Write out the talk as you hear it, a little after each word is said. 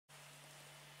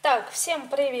Так, всем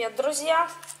привет, друзья!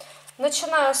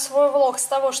 Начинаю свой влог с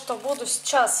того, что буду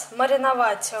сейчас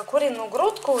мариновать куриную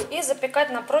грудку и запекать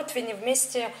на противне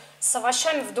вместе с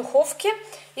овощами в духовке.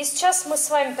 И сейчас мы с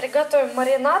вами приготовим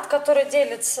маринад, который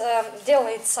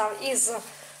делается из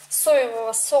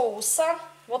соевого соуса.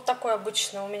 Вот такой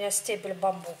обычный у меня стебель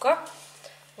бамбука.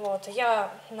 Вот, я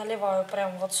наливаю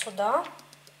прямо вот сюда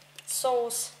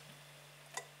соус.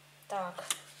 Так.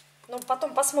 Ну,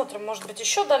 потом посмотрим, может быть,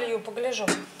 еще долью, погляжу.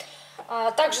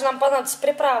 Также нам понадобится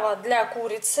приправа для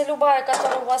курицы, любая,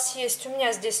 которая у вас есть. У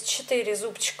меня здесь 4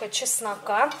 зубчика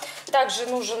чеснока. Также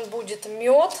нужен будет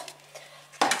мед.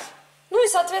 Ну и,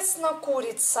 соответственно,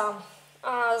 курица.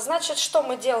 Значит, что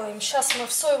мы делаем? Сейчас мы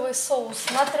в соевый соус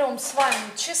натрем с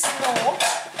вами чеснок.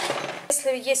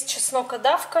 Если есть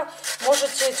чеснокодавка,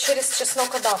 можете через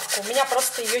чеснокодавку. У меня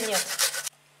просто ее нет.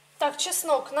 Так,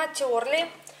 чеснок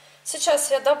натерли. Сейчас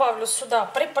я добавлю сюда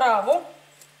приправу.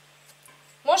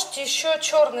 Можете еще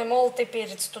черный молотый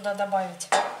перец туда добавить.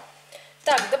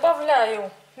 Так, добавляю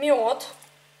мед.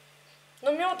 Но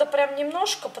меда прям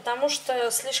немножко, потому что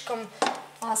слишком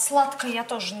сладкое я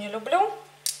тоже не люблю.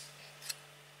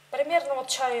 Примерно вот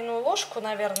чайную ложку,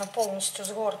 наверное, полностью с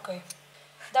горкой.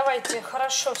 Давайте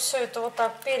хорошо все это вот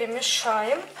так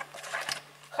перемешаем.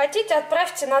 Хотите,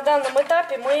 отправьте на данном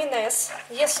этапе майонез,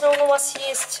 если он у вас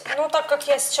есть. Но так как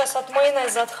я сейчас от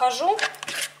майонеза отхожу,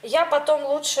 я потом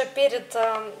лучше перед,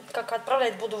 как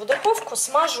отправлять буду в духовку,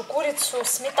 смажу курицу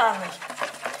сметаной.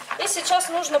 И сейчас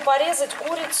нужно порезать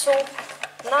курицу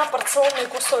на порционные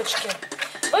кусочки.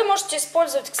 Вы можете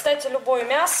использовать, кстати, любое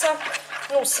мясо,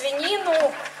 ну,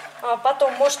 свинину.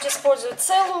 Потом можете использовать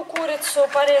целую курицу,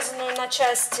 порезанную на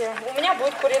части. У меня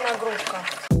будет куриная грудка.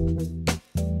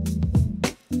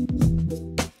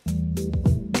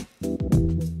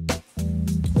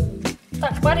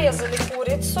 Так, порезали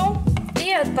курицу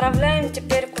и отправляем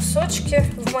теперь кусочки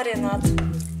в маринад.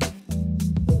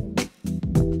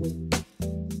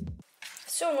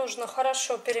 Все нужно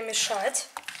хорошо перемешать.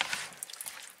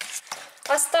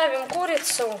 Оставим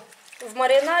курицу в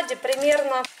маринаде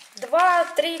примерно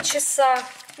 2-3 часа.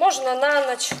 Можно на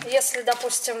ночь, если,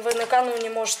 допустим, вы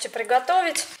накануне можете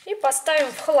приготовить. И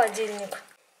поставим в холодильник.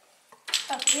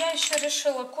 Так, я еще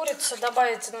решила курицу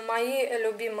добавить на мои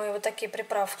любимые вот такие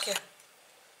приправки.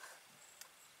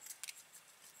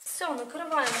 Все,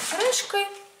 накрываем крышкой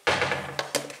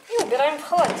и убираем в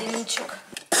холодильничек.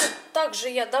 Также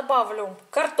я добавлю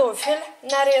картофель,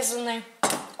 нарезанный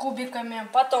кубиками.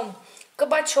 Потом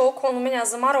кабачок, он у меня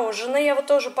замороженный, я его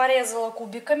тоже порезала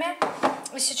кубиками.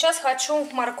 И сейчас хочу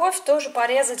морковь тоже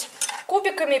порезать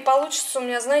кубиками. И получится у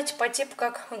меня, знаете, по типу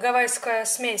как гавайская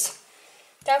смесь.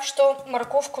 Так что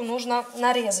морковку нужно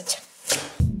нарезать.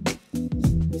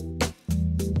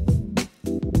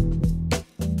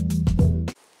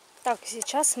 Так,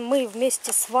 сейчас мы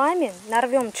вместе с вами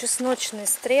нарвем чесночные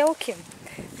стрелки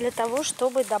для того,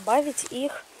 чтобы добавить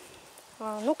их,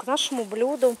 ну, к нашему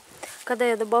блюду. Когда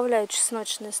я добавляю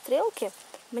чесночные стрелки,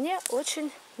 мне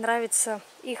очень нравится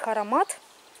их аромат.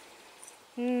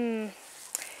 И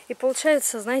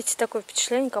получается, знаете, такое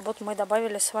впечатление, как будто мы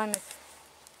добавили с вами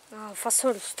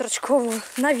фасоль стручковую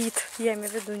на вид. Я имею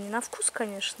в виду не на вкус,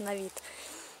 конечно, на вид.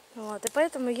 Вот, и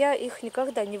поэтому я их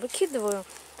никогда не выкидываю,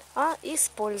 а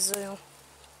использую.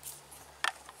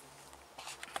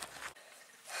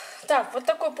 Так, вот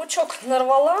такой пучок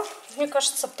нарвала. Мне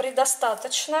кажется,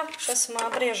 предостаточно. Сейчас мы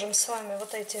обрежем с вами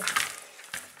вот эти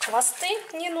хвосты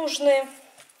ненужные.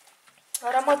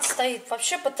 Аромат стоит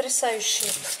вообще потрясающий.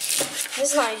 Не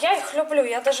знаю, я их люблю.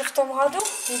 Я даже в том году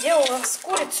делала с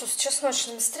курицу с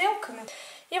чесночными стрелками.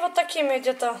 И вот такими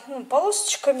где-то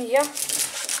полосочками я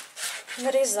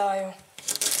нарезаю.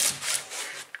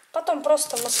 Потом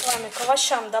просто мы с вами к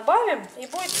овощам добавим. И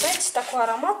будет, знаете, такой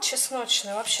аромат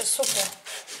чесночный. Вообще супер.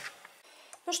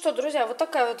 Ну что, друзья, вот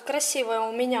такая вот красивая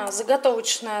у меня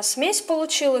заготовочная смесь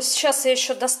получилась. Сейчас я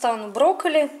еще достану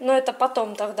брокколи, но это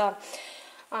потом тогда,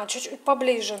 чуть-чуть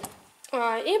поближе.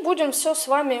 И будем все с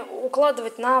вами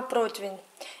укладывать на противень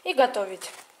и готовить.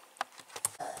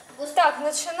 Так,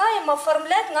 начинаем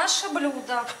оформлять наше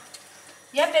блюдо.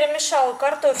 Я перемешала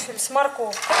картофель с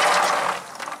морковкой.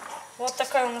 Вот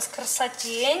такая у нас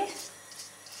красотень.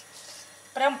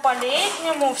 Прям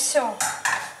по-летнему все.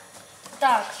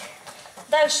 Так.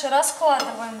 Дальше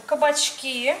раскладываем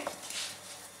кабачки.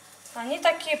 Они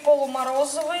такие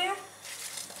полуморозовые.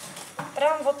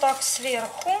 Прям вот так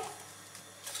сверху.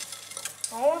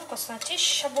 О,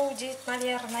 вкуснотища будет,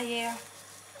 наверное.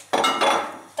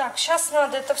 Так, сейчас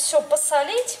надо это все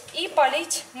посолить и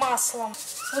полить маслом.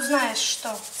 Узнаешь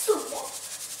что.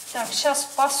 Так, сейчас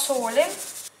посолим.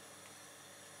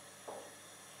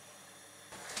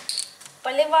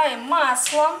 Поливаем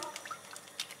маслом.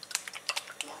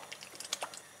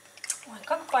 Ой,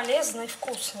 как полезно и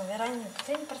вкусно, Вероника,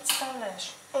 ты не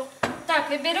представляешь.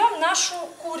 Так, и берем нашу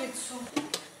курицу.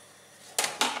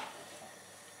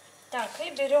 Так, и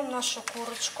берем нашу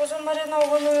курочку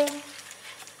замаринованную.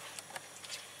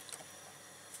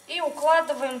 И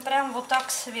укладываем прям вот так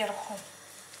сверху.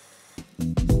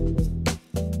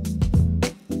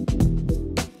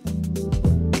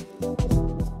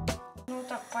 Вот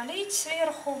так полить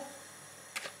сверху.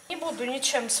 Не буду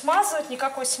ничем смазывать,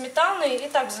 никакой сметаны, и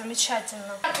так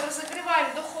замечательно. Так,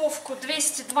 разогреваем духовку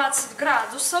 220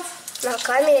 градусов. На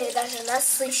камере даже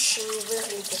насыщеннее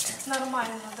выглядит.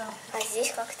 Нормально, да. А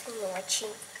здесь как-то не очень.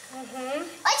 Угу.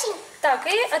 Очень. Так,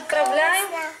 и отправляем.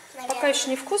 Вкусно, Пока еще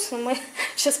не вкусно, мы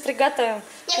сейчас приготовим.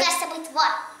 Мне кажется, будет вот.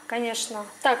 Конечно.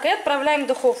 Так, и отправляем в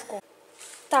духовку.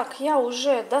 Так, я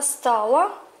уже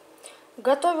достала.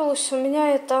 Готовилось у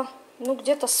меня это, ну,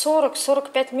 где-то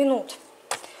 40-45 минут.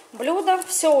 Блюдо,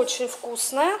 все очень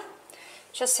вкусное.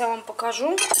 Сейчас я вам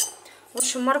покажу. В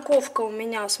общем, морковка у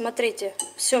меня, смотрите,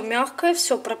 все мягкое,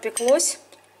 все пропеклось.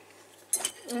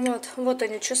 Вот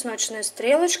они, чесночные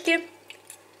стрелочки.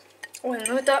 Ой,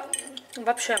 ну это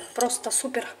вообще просто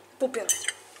супер-пупер.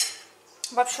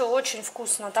 Вообще очень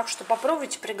вкусно, так что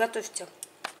попробуйте, приготовьте.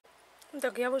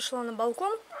 Так, я вышла на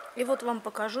балкон, и вот вам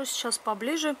покажу сейчас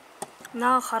поближе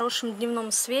на хорошем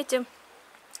дневном свете,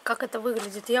 как это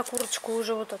выглядит. Я курочку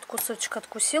уже вот этот кусочек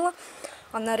откусила.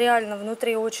 Она реально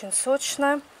внутри очень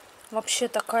сочная. Вообще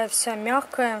такая вся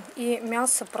мягкая. И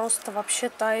мясо просто вообще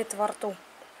тает во рту.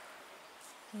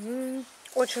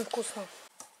 Очень вкусно.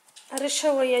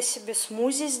 Решила я себе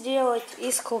смузи сделать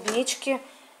из клубнички.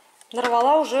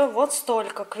 Нарвала уже вот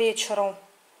столько к вечеру.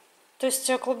 То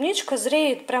есть клубничка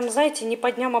зреет прям, знаете, не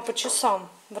по дням, а по часам.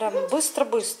 Прям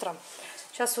быстро-быстро.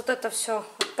 Сейчас вот это все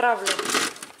отправлю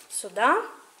сюда.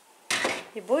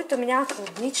 И будет у меня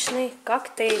клубничный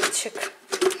коктейльчик.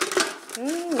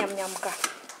 Ням-нямка.